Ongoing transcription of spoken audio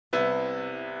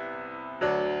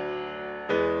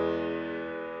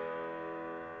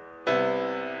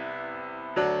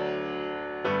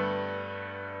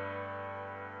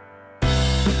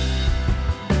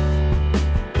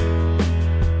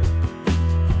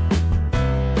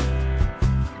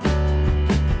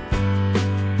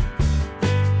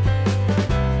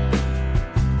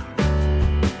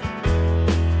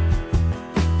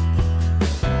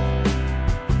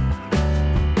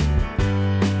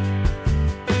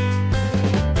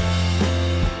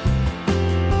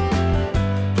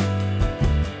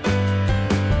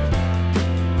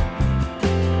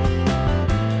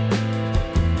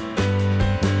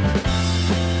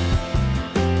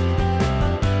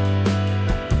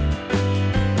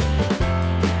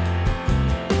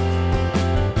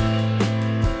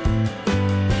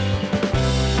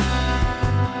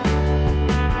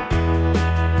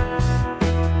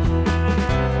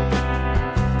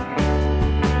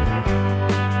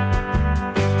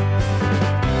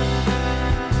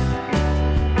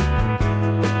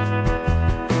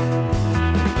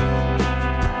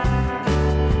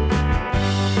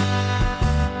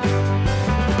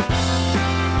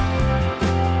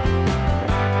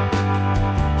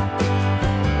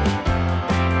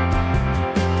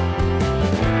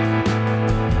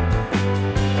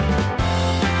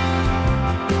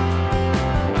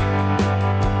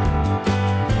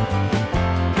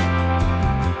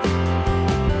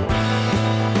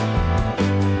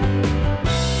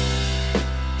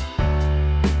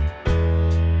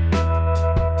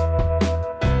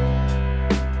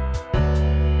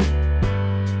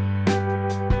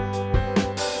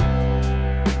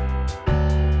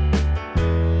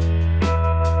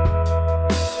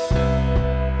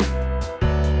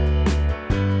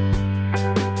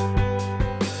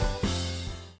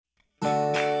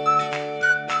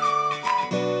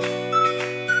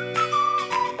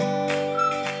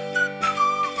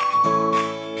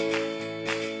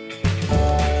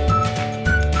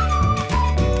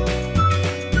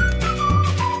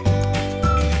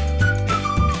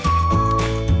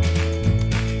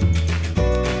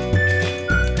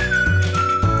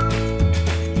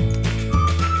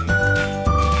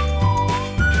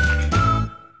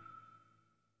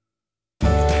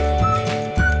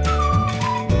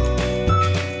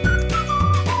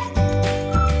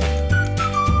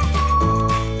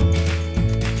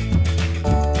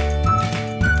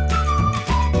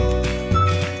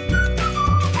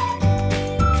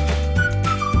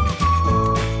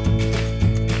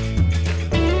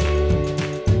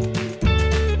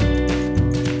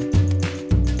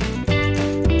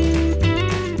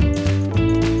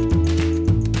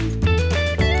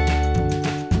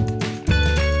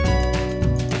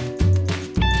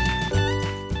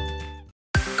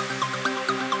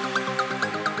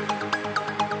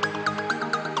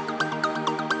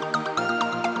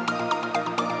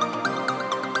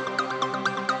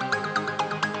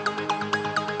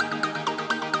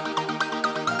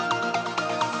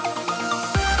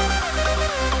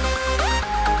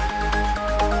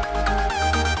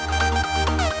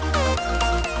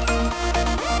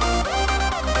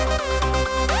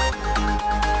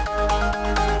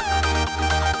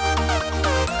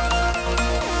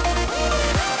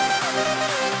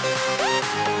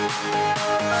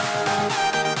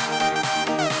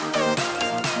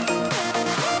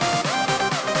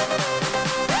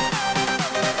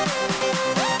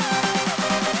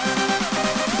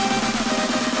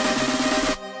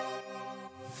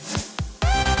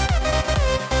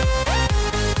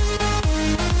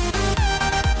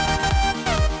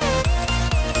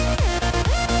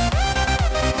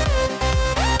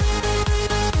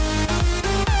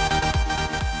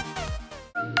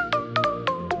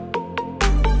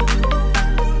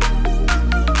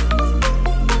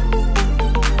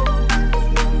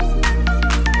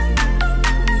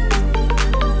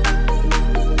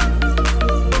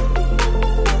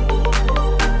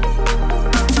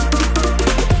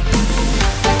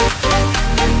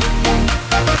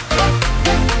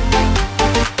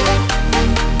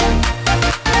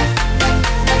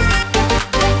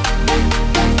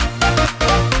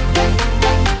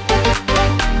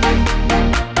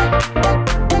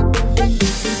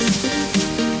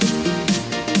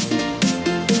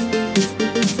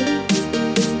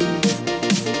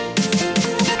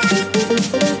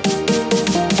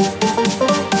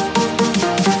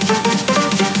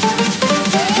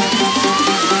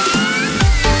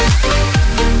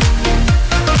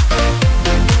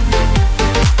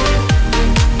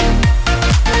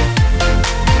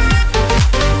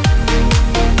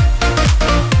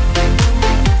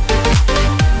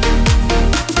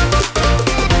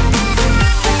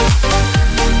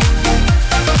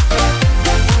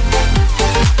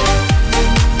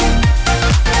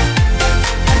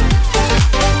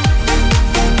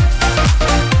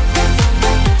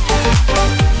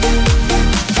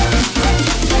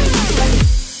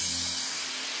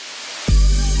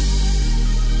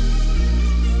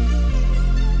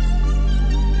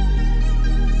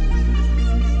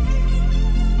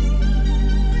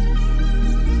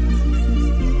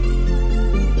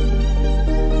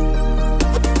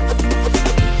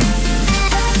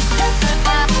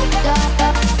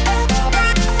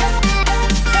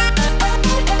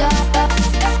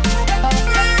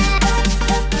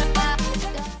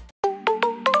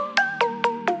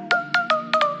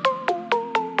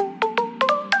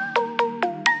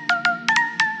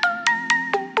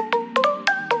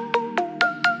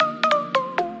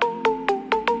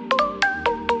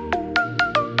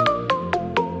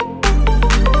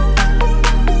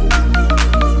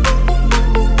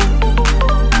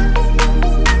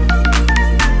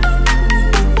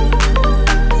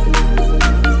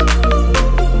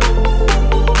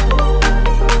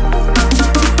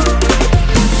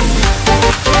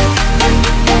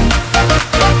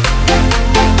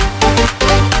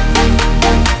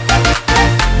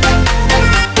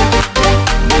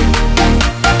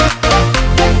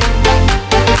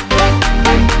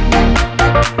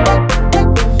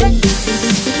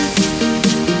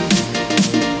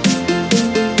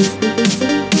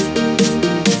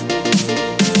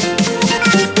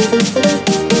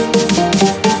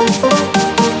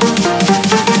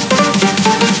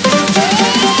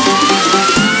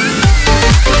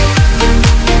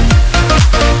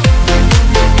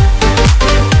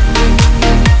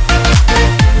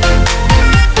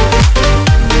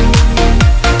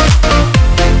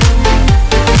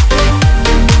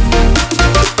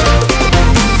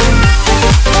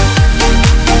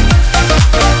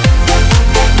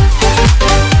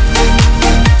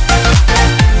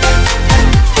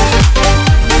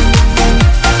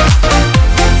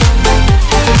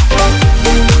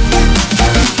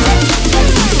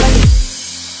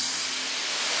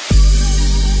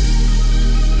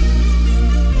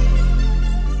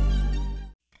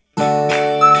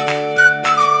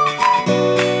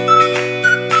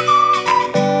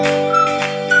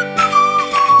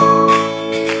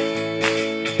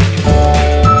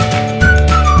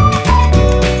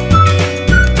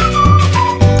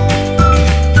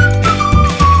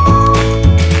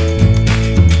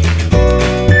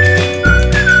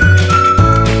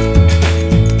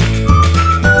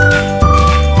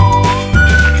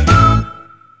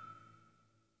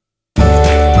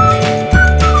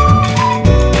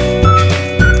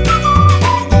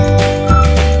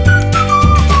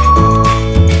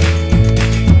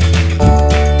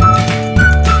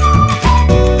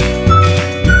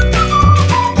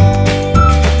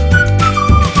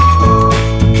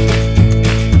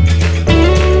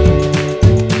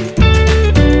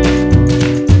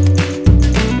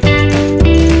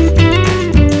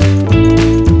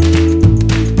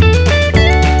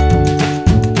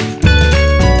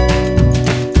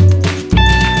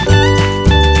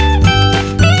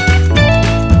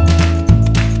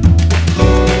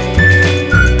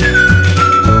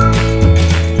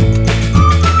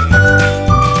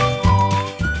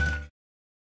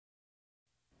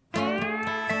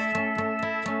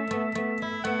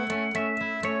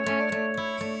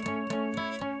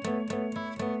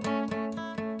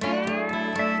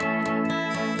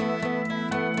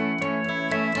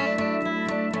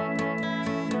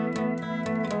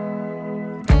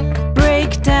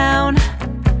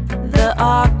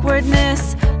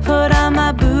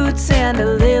boots and a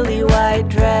lily white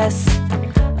dress.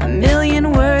 A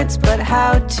million words, but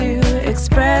how to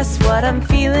express what I'm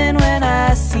feeling when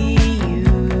I see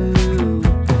you.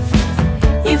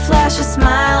 You flash a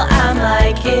smile, I'm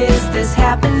like, is this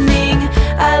happening?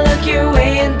 I look your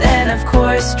way and then of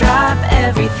course drop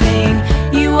everything.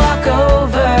 You walk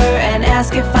over and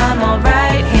ask if I'm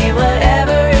alright. Hey,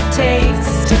 whatever it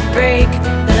takes to break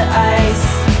the ice.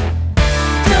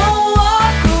 Don't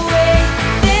walk away,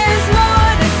 there's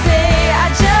more to say. I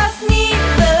just need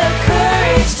the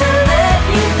courage to let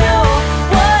you know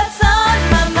what's on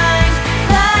my mind.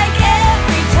 Like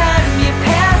every time you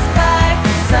pass by,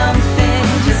 something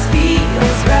just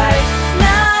feels right.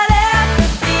 Not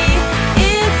apathy,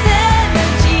 it's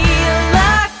energy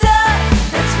locked up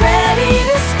that's ready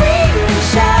to scream and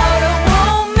shout. I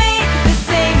won't make the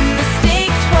same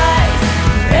mistake twice.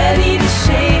 Ready to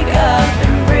shake up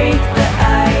and break the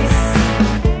ice.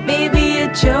 Maybe a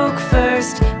joke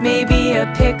first, maybe a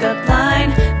pickup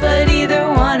line, but either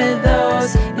one of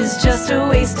those is just a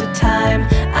waste of time.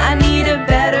 I need a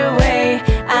better way,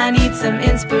 I need some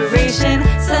inspiration,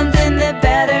 something that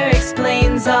better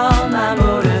explains all my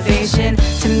motivation.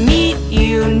 To meet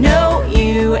you, know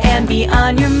you, and be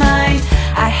on your mind.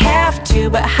 I have to,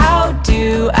 but how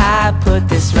do I put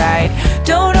this right?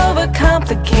 Don't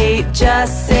overcomplicate,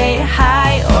 just say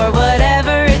hi or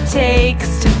whatever it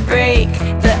takes to break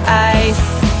the ice.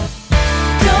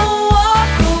 Don't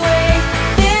walk away,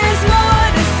 there's more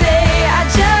to say. I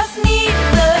just need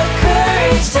the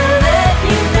courage to let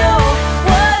you know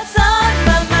what's on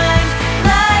my mind.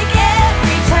 Like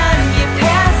every time you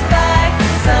pass by,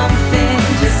 something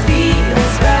just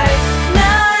feels right.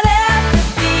 Not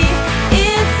apathy,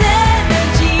 it's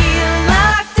energy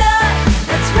locked up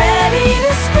that's ready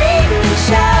to scream and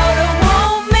shout. I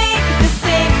won't make the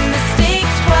same mistake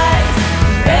twice.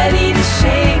 Ready to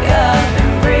shake up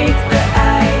and break the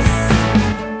ice.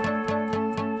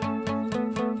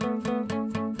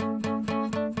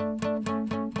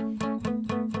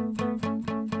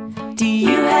 Do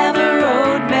you have a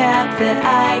roadmap that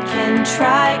I can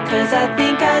try? 'Cause I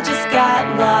think I just got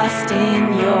lost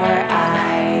in your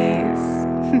eyes.